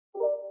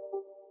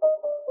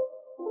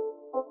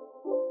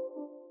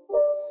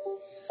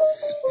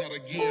not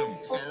a game,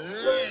 it's a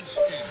rich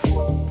thing.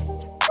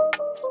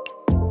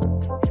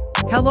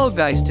 Hello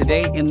guys,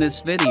 today in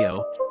this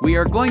video, we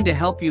are going to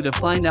help you to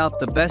find out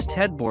the best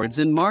headboards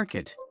in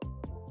market.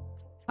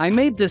 I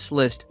made this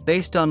list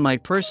based on my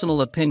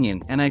personal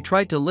opinion and I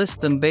tried to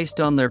list them based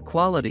on their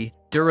quality,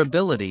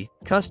 durability,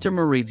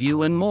 customer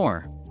review and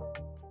more.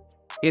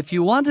 If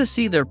you want to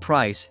see their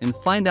price and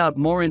find out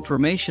more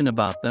information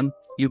about them,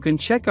 you can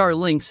check our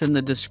links in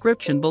the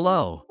description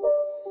below.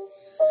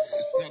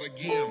 It's not a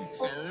game,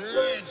 it's a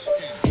rich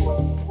thing.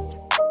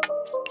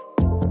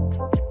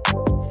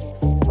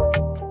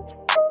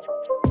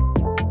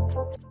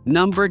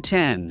 Number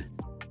 10.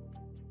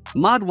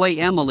 Modway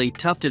Emily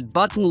Tufted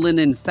Button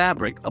Linen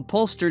Fabric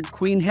Upholstered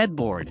Queen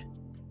Headboard.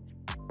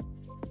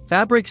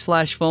 Fabric / foam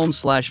 /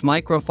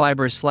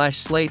 microfiber /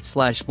 slate /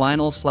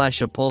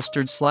 vinyl /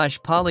 upholstered /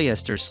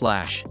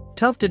 polyester /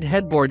 tufted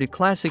headboard.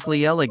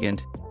 Classically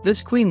elegant,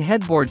 this queen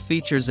headboard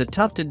features a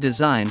tufted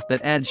design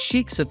that adds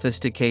chic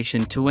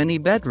sophistication to any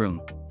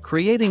bedroom,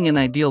 creating an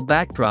ideal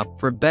backdrop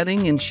for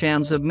bedding and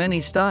shams of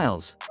many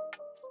styles.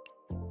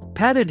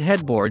 Padded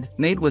headboard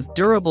made with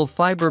durable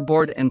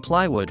fiberboard and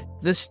plywood,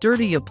 this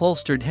sturdy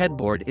upholstered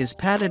headboard is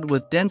padded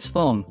with dense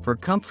foam for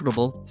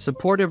comfortable,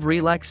 supportive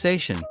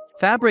relaxation.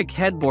 Fabric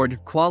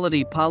headboard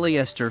quality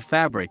polyester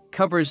fabric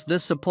covers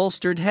this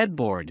upholstered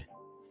headboard.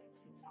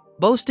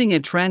 Boasting a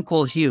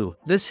tranquil hue,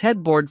 this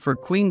headboard for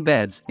queen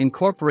beds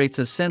incorporates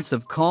a sense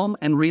of calm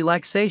and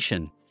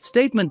relaxation.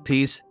 Statement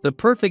piece, the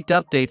perfect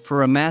update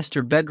for a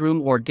master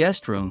bedroom or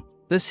guest room.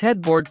 This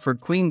headboard for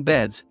queen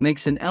beds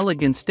makes an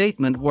elegant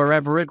statement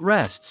wherever it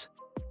rests.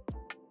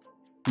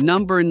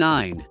 Number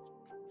 9.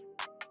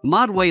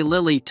 Modway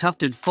Lily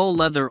Tufted Faux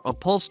Leather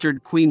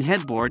Upholstered Queen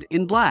Headboard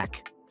in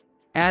Black.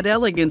 Add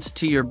elegance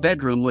to your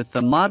bedroom with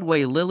the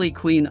Modway Lily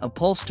Queen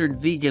Upholstered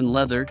Vegan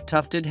Leather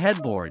Tufted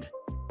Headboard.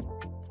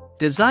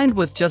 Designed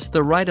with just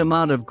the right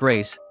amount of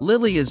grace,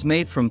 Lily is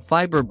made from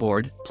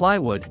fiberboard,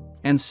 plywood,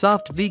 and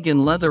soft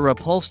vegan leather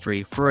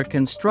upholstery for a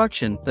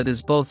construction that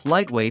is both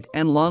lightweight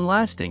and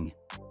long-lasting.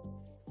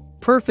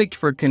 Perfect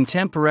for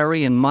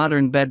contemporary and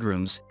modern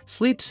bedrooms,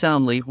 sleep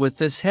soundly with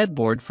this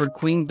headboard for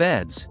queen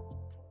beds.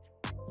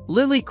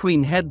 Lily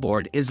Queen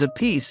Headboard is a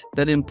piece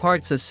that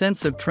imparts a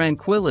sense of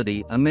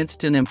tranquility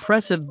amidst an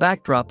impressive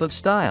backdrop of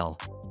style.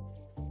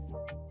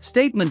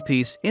 Statement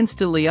piece,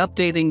 instantly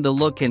updating the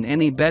look in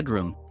any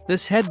bedroom.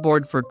 This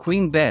headboard for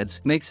queen beds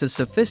makes a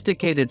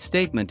sophisticated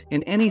statement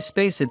in any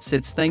space it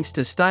sits thanks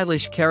to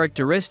stylish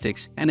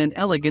characteristics and an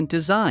elegant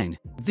design.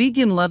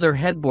 Vegan leather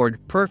headboard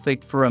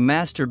perfect for a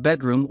master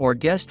bedroom or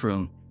guest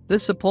room.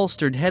 This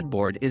upholstered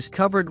headboard is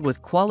covered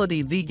with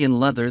quality vegan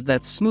leather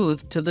that's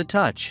smooth to the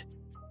touch.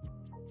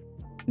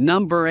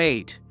 Number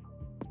 8.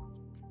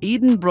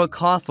 Edenbrook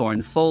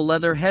Hawthorne Faux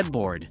Leather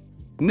Headboard.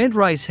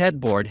 Mid-rise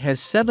headboard has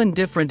 7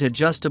 different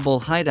adjustable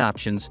height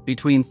options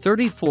between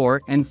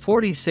 34 and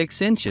 46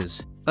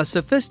 inches. A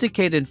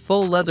sophisticated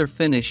faux leather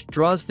finish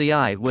draws the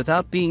eye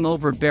without being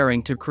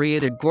overbearing to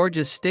create a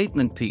gorgeous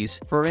statement piece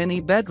for any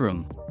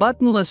bedroom.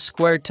 Buttonless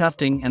square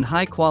tufting and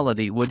high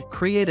quality wood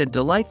create a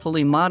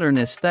delightfully modern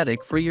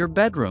aesthetic for your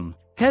bedroom.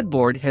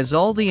 Headboard has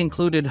all the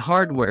included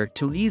hardware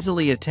to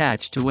easily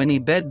attach to any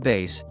bed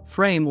base,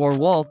 frame or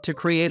wall to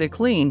create a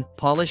clean,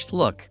 polished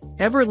look.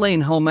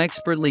 Everlane Home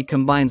expertly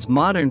combines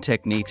modern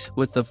techniques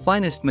with the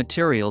finest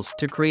materials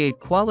to create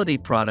quality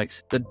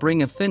products that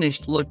bring a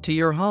finished look to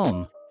your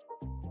home.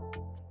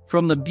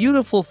 From the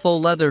beautiful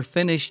faux leather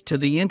finish to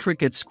the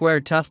intricate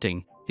square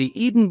tufting, the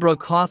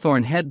Edenbrook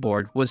Hawthorne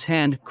headboard was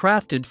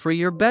handcrafted for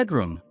your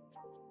bedroom.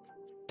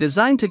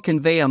 Designed to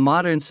convey a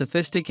modern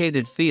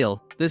sophisticated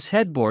feel, this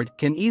headboard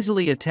can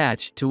easily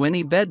attach to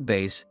any bed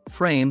base,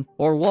 frame,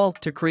 or wall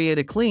to create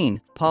a clean,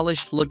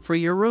 polished look for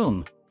your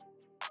room.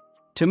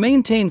 To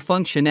maintain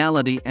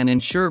functionality and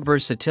ensure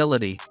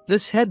versatility,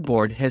 this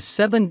headboard has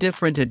 7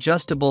 different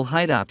adjustable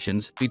height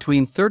options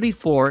between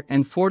 34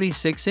 and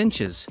 46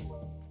 inches.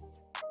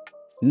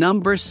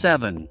 Number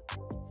 7.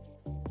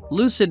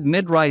 Lucid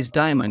Mid-Rise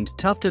Diamond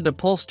Tufted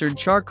Upholstered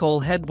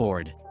Charcoal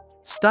Headboard.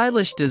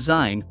 Stylish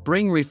design,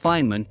 bring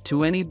refinement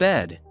to any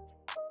bed.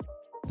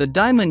 The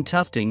diamond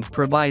tufting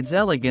provides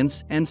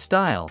elegance and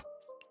style.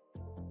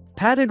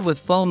 Padded with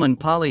foam and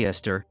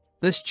polyester,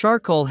 this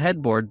charcoal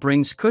headboard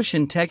brings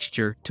cushion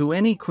texture to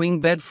any queen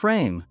bed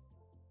frame.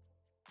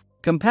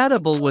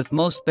 Compatible with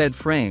most bed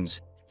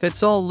frames,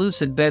 fits all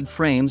Lucid bed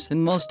frames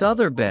and most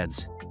other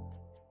beds.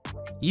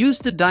 Use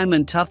the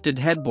diamond tufted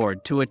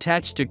headboard to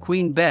attach to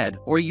queen bed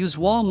or use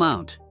wall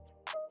mount.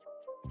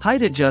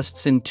 Height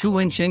adjusts in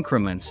 2-inch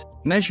increments,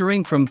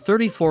 measuring from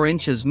 34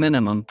 inches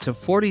minimum to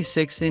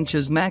 46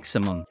 inches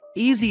maximum.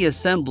 Easy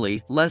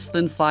assembly, less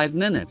than 5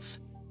 minutes.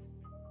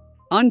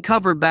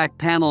 Uncover back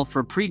panel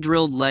for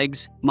pre-drilled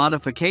legs,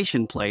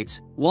 modification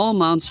plates, wall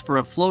mounts for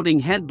a floating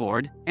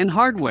headboard, and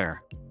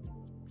hardware.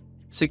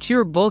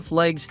 Secure both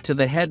legs to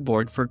the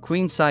headboard for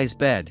queen-size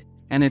bed,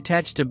 and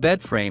attach to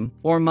bed frame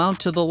or mount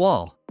to the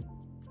wall.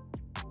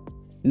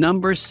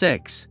 Number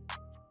 6.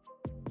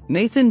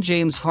 Nathan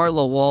James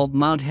Harlow Wall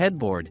Mount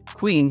Headboard,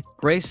 Queen,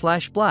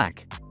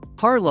 Gray/Black.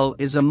 Harlow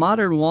is a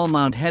modern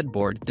wall-mount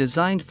headboard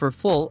designed for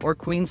full or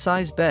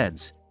queen-size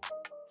beds.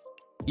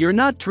 You're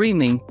not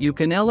dreaming, you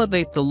can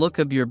elevate the look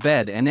of your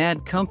bed and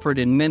add comfort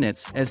in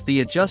minutes, as the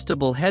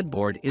adjustable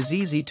headboard is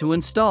easy to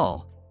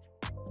install.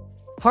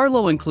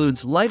 Harlow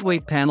includes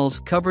lightweight panels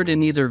covered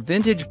in either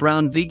vintage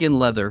brown vegan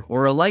leather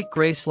or a light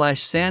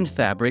gray/sand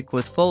fabric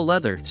with faux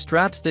leather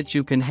straps that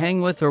you can hang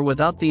with or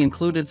without the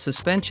included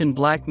suspension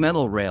black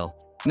metal rail,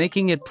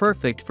 making it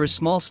perfect for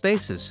small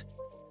spaces.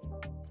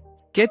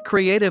 Get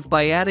creative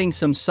by adding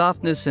some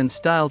softness and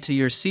style to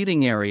your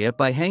seating area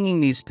by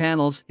hanging these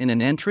panels in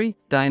an entry,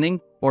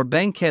 dining, or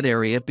banquette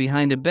area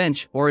behind a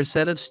bench or a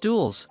set of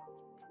stools.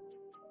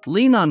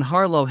 Lean on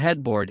Harlow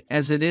headboard,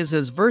 as it is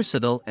as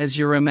versatile as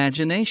your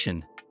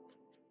imagination.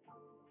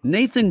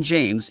 Nathan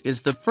James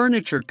is the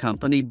furniture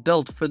company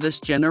built for this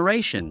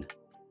generation.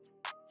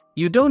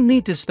 You don't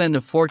need to spend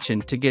a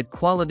fortune to get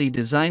quality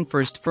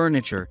design-first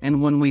furniture,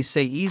 and when we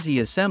say easy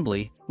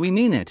assembly, we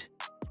mean it.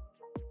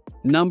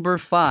 Number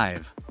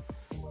 5.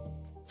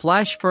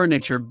 Flash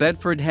Furniture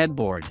Bedford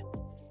Headboard.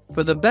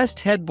 For the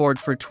best headboard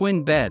for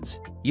twin beds,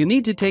 you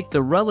need to take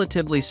the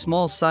relatively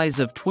small size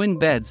of twin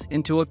beds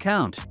into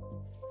account.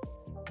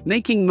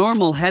 Making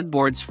normal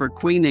headboards for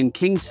queen and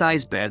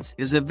king-size beds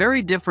is a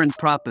very different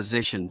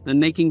proposition than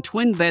making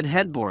twin-bed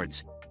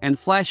headboards, and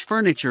Flash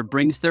Furniture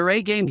brings their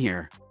A-game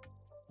here.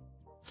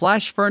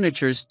 Flash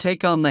Furniture's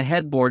take on the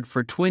headboard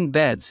for twin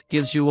beds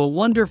gives you a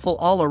wonderful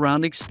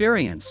all-around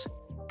experience.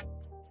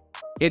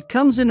 It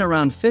comes in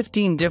around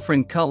 15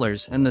 different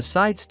colors, and the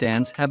side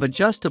stands have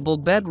adjustable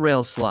bed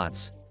rail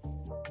slots.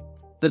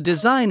 The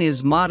design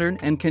is modern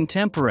and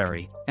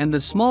contemporary, and the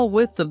small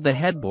width of the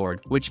headboard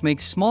which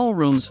makes small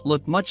rooms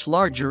look much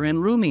larger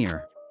and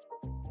roomier.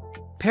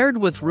 Paired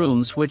with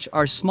rooms which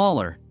are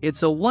smaller,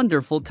 it's a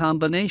wonderful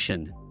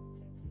combination.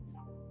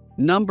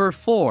 Number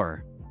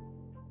 4.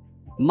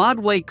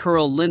 Modway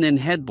Curl Linen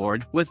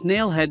Headboard with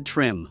Nailhead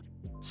Trim.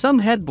 Some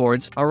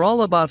headboards are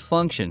all about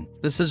function.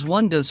 This is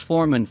one does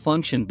form and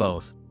function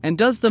both, and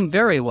does them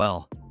very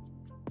well.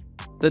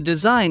 The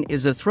design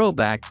is a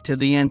throwback to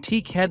the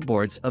antique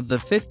headboards of the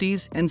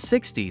 50s and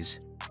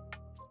 60s.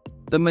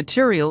 The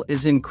material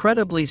is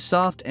incredibly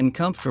soft and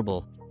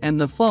comfortable,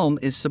 and the foam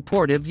is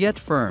supportive yet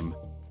firm.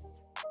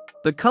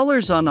 The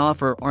colors on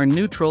offer are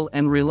neutral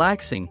and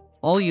relaxing,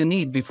 all you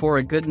need before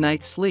a good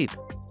night's sleep.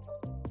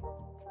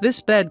 This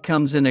bed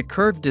comes in a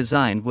curved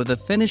design with a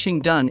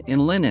finishing done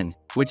in linen,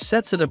 which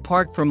sets it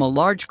apart from a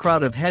large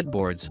crowd of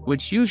headboards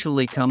which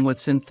usually come with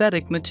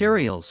synthetic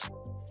materials.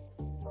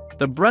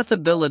 The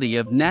breathability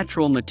of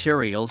natural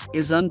materials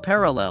is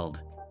unparalleled.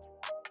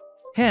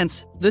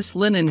 Hence, this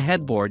linen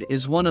headboard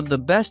is one of the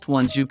best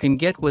ones you can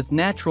get with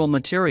natural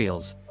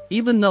materials,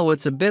 even though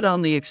it's a bit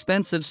on the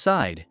expensive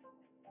side.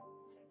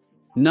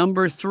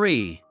 Number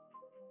 3.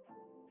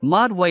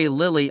 Modway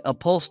Lily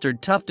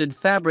Upholstered Tufted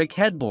Fabric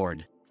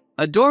Headboard.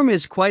 A dorm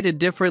is quite a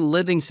different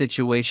living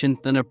situation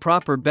than a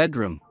proper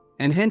bedroom,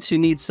 and hence you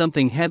need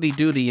something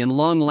heavy-duty and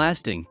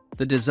long-lasting.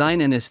 The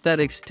design and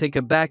aesthetics take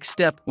a back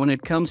step when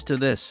it comes to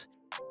this.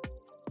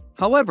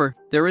 However,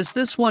 there is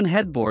this one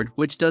headboard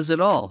which does it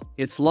all.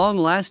 It's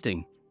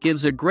long-lasting,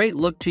 gives a great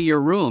look to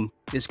your room,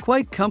 is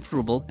quite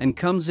comfortable, and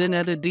comes in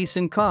at a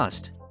decent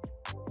cost.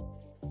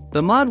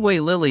 The Modway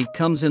Lily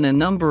comes in a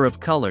number of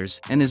colors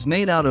and is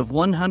made out of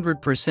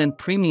 100%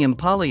 premium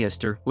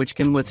polyester, which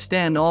can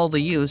withstand all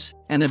the use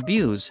and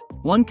abuse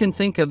one can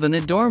think of in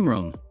a dorm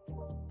room.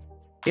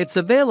 It's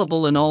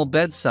available in all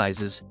bed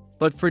sizes,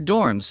 but for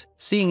dorms,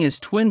 seeing as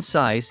twin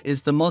size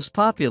is the most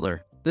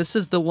popular, this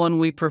is the one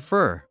we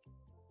prefer.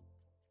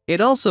 It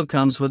also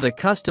comes with a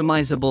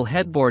customizable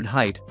headboard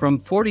height from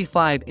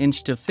 45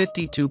 inch to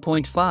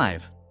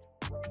 52.5.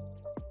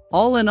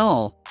 All in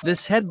all,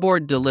 this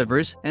headboard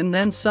delivers and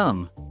then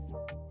some.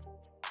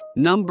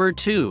 Number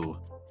 2.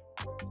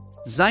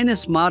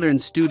 Zinus Modern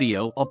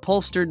Studio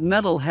Upholstered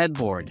Metal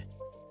Headboard.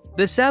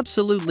 This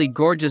absolutely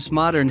gorgeous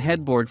modern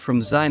headboard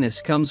from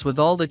Zinus comes with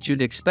all that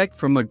you'd expect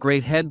from a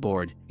great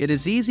headboard. It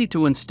is easy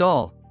to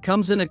install,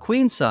 comes in a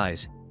queen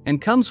size,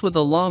 and comes with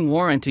a long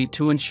warranty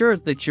to ensure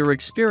that your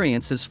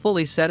experience is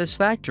fully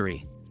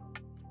satisfactory.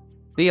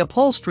 The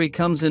upholstery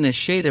comes in a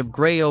shade of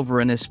gray over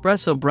an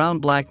espresso brown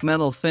black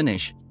metal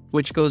finish,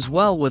 which goes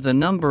well with a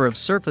number of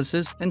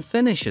surfaces and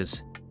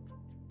finishes.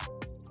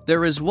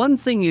 There is one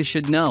thing you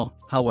should know,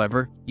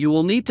 however, you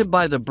will need to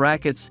buy the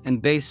brackets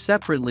and base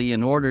separately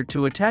in order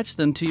to attach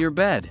them to your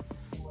bed.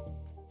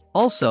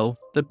 Also,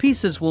 the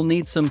pieces will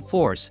need some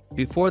force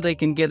before they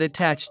can get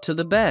attached to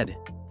the bed.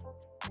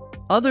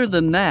 Other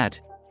than that,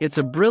 it's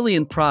a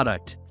brilliant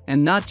product,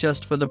 and not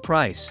just for the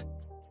price.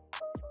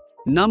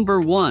 Number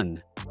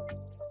 1.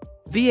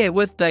 VA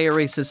with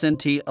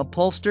Diarescent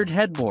Upholstered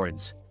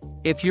Headboards.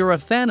 If you're a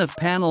fan of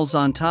panels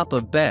on top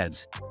of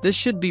beds, this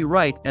should be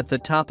right at the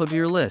top of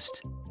your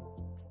list.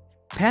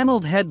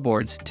 Paneled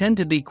headboards tend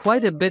to be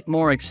quite a bit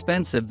more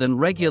expensive than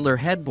regular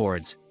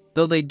headboards,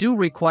 though they do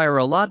require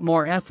a lot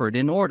more effort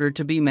in order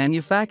to be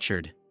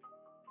manufactured.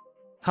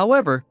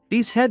 However,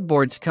 these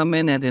headboards come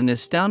in at an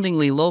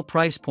astoundingly low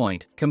price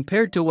point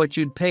compared to what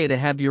you'd pay to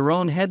have your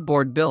own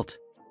headboard built.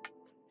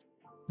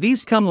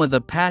 These come with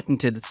a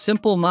patented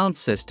simple mount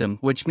system,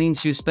 which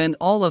means you spend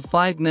all of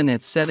 5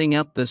 minutes setting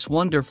up this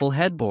wonderful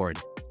headboard.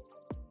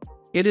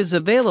 It is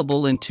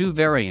available in 2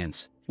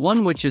 variants,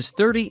 one which is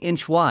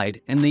 30-inch wide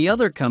and the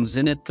other comes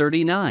in at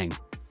 39.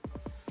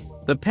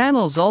 The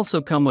panels also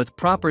come with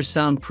proper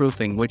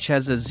soundproofing, which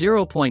has a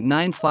 0.95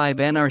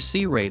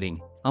 NRC rating,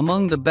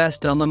 among the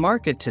best on the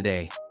market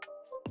today.